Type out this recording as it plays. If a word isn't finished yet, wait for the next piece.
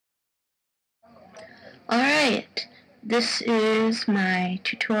Alright, this is my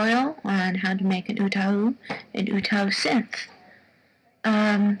tutorial on how to make an UTAU-Synth.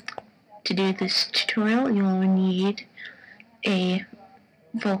 To do this tutorial, you'll need a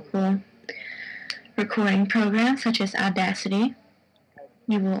vocal recording program such as Audacity.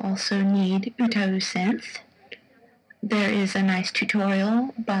 You will also need UTAU-Synth. There is a nice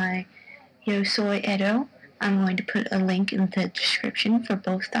tutorial by Edo. I'm going to put a link in the description for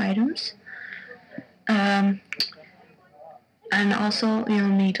both items. And also you'll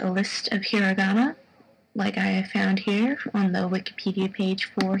need a list of hiragana, like I have found here on the Wikipedia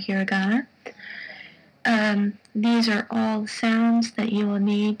page for hiragana. These are all the sounds that you will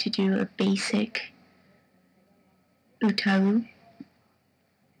need to do a basic utau.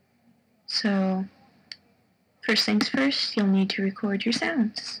 So, first things first, you'll need to record your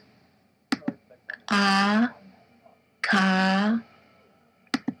sounds. Ah, ka,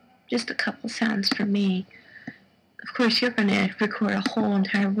 just a couple sounds for me. Of course, you're going to record a whole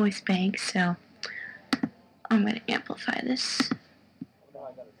entire voice bank, so I'm going to amplify this.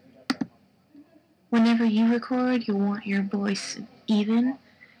 Whenever you record, you want your voice even.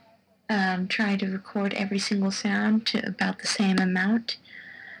 Try to record every single sound to about the same amount.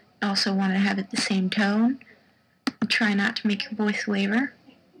 Also want to have it the same tone. Try not to make your voice waver.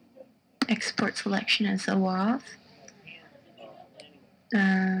 Export selection as OAV.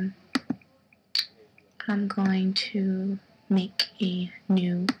 I'm going to make a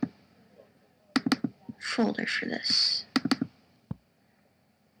new folder for this.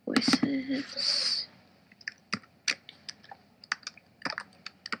 Voices.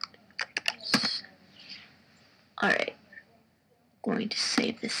 Alright. Going to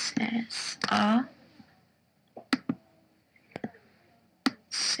save this as ah.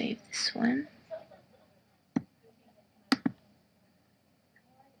 Save this one.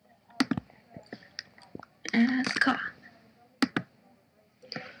 As ka.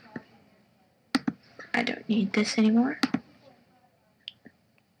 I don't need this anymore.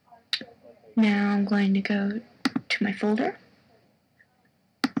 Now I'm going to go to my folder.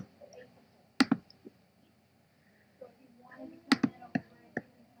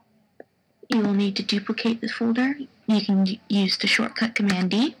 You will need to duplicate this folder. You can use the shortcut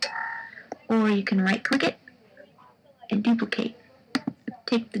Command D, or you can right click it and duplicate.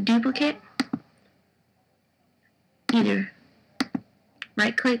 Take the duplicate, either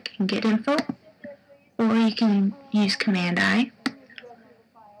right click and get info, or you can use Command I.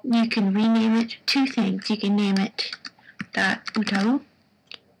 You can rename it two things. You can name it .utau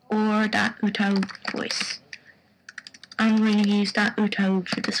or .utauvoice. I'm going to use .utau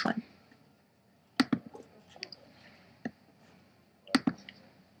for this one.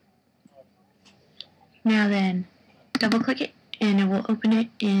 Now then, double click it and it will open it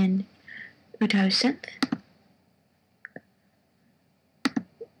in UTAU-Synth.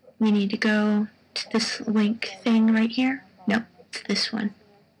 We need to go to this link thing right here. Nope, it's this one.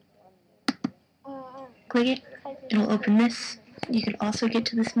 Click it, it'll open this. You can also get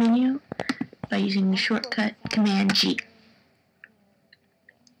to this menu by using the shortcut Command G.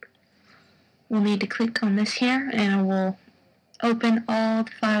 We'll need to click on this here and it will open all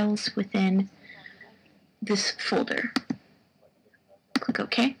the files within this folder. Click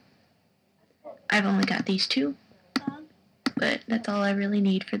OK. I've only got these two, but that's all I really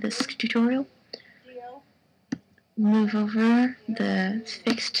need for this tutorial. Move over the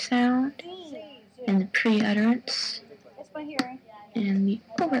fixed sound and the pre-utterance and the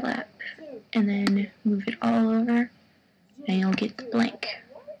overlap, and then move it all over and you'll get the blank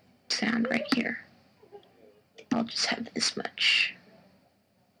sound right here. I'll just have this much,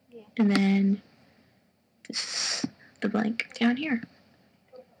 and then this is the blank down here.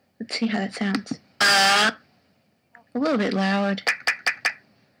 Let's see how that sounds. A little bit loud.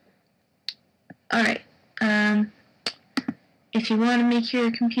 Alright, if you want to make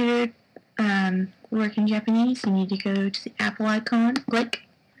your computer work in Japanese, you need to go to the Apple icon, click,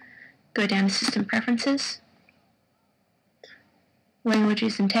 go down to System Preferences,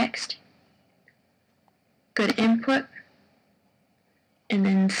 Languages and Text, go to Input, and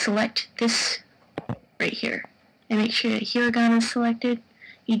then select this right here. And make sure that hiragana is selected.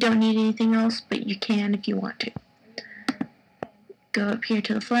 You don't need anything else, but you can if you want to. Go up here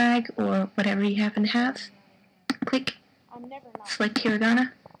to the flag, or whatever you happen to have, click, select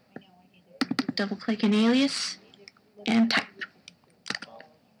hiragana, double click an alias, and type.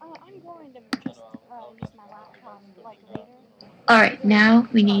 Alright, now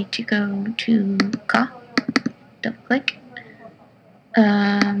we need to go to ka, double click,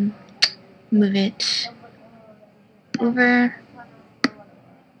 move it over,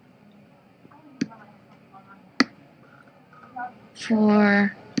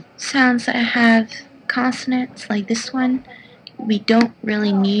 For sounds that have consonants, like this one, we don't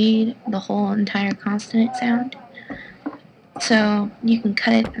really need the whole entire consonant sound. So you can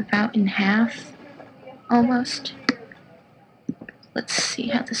cut it about in half, almost. Let's see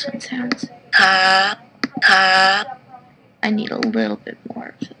how this one sounds. Ka, ka. I need a little bit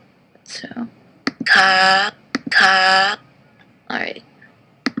more of it. So, ka, ka. Alright.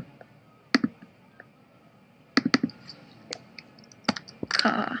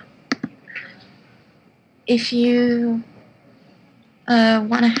 Ka. If you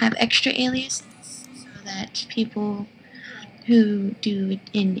want to have extra aliases so that people who do it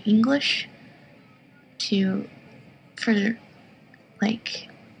in English for like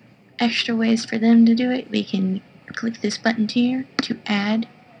extra ways for them to do it, we can click this button here to add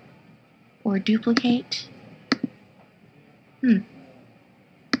or duplicate. I've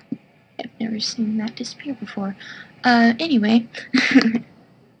never seen that disappear before. Anyway.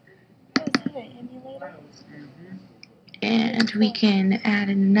 And we can add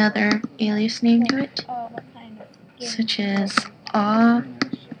another alias name to it, such as aw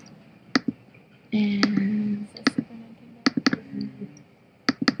and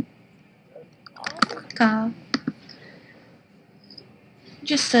ka.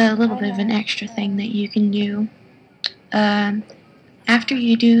 Just a little bit of an extra thing that you can do. After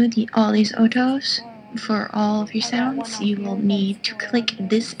you do all these otos for all of your sounds, you will need to click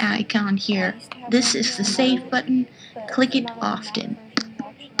this icon here. This is the save button. Click it often.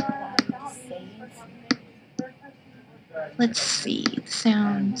 Let's see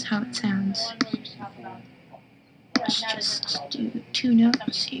how it sounds. Let's just do 2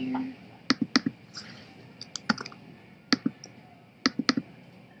 notes here.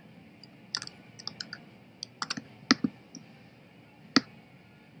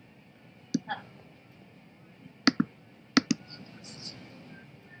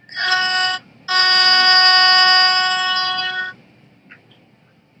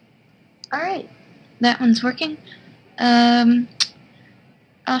 Alright, that one's working.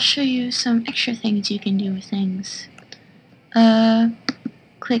 I'll show you some extra things you can do with things.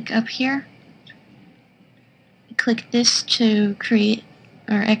 Click up here. Click this to create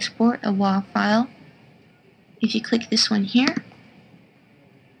or export a WAV file. If you click this one here,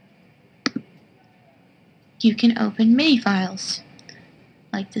 you can open MIDI files,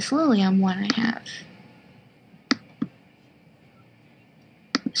 like this Lilium one I have.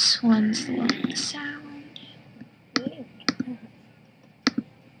 This one's the one with the sound.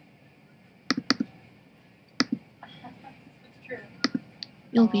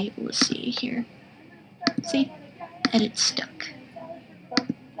 You'll be able to see here. See? Edit stuck.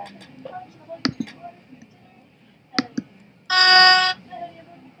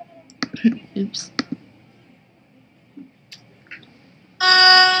 Oops.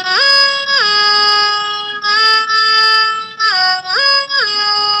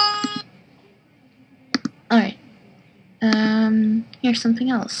 Alright. Here's something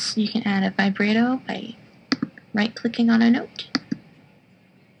else. You can add a vibrato by right-clicking on a note.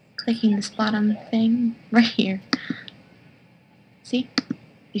 Clicking this bottom thing right here. See?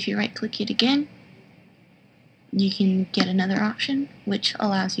 If you right-click it again, you can get another option, which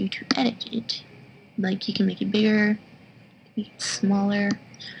allows you to edit it. Like, you can make it bigger, make it smaller,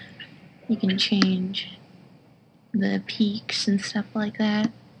 you can change the peaks and stuff like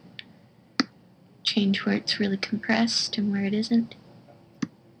that. Change where it's really compressed and where it isn't.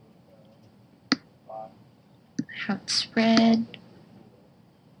 How it's spread.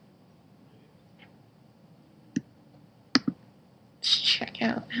 Let's check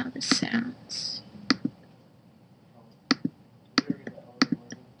out how this sounds.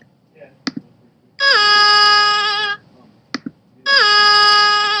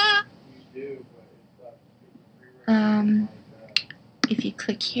 If you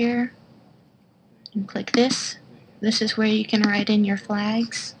click here and click this, this is where you can write in your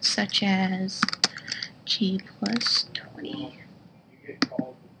flags, such as G+20.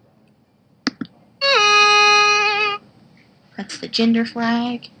 That's the gender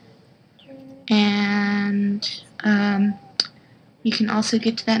flag. And you can also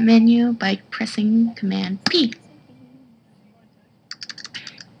get to that menu by pressing Command P.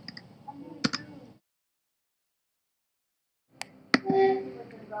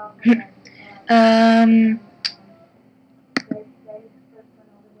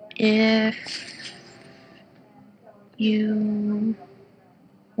 If you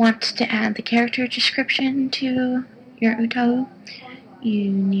want to add the character description to your UTAU,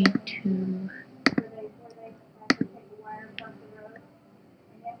 you need to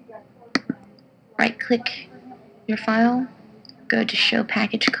right-click your file, go to Show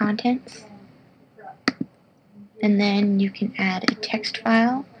Package Contents, and then you can add a text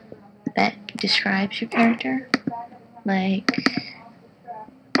file that describes your character, like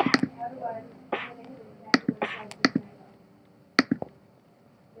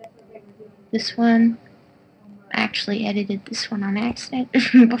this one. I actually edited this one on accident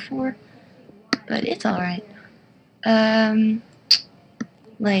before, but it's alright.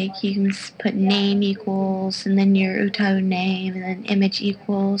 Like you can put name equals, and then your UTAU name, and then image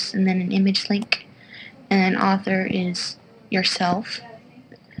equals, and then an image link, and then author is yourself,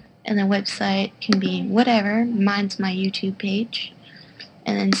 and the website can be whatever. Mine's my YouTube page,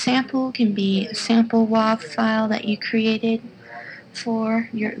 and then sample can be a sample WAV file that you created for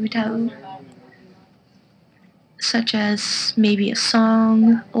your UTAU, such as maybe a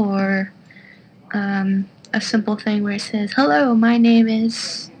song or a simple thing where it says, "Hello, my name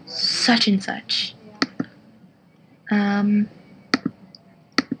is such and such."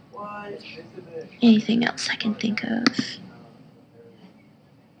 Anything else I can think of?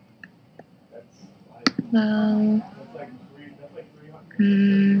 Well,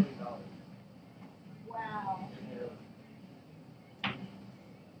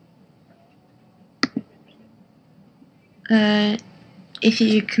 if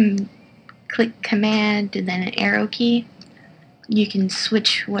you can click Command and then an arrow key, you can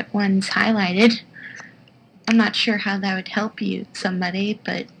switch what one's highlighted. I'm not sure how that would help you, somebody,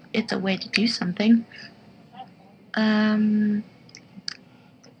 but it's a way to do something.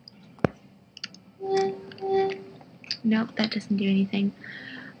 Nope, that doesn't do anything.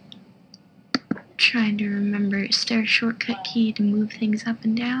 Trying to remember, is there a shortcut key to move things up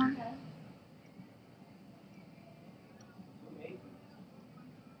and down?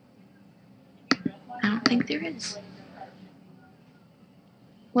 I don't think there is.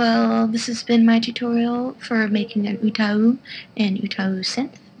 Well, this has been my tutorial for making an UTAU and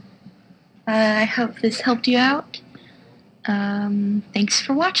UTAU-Synth. I hope this helped you out. Thanks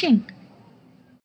for watching.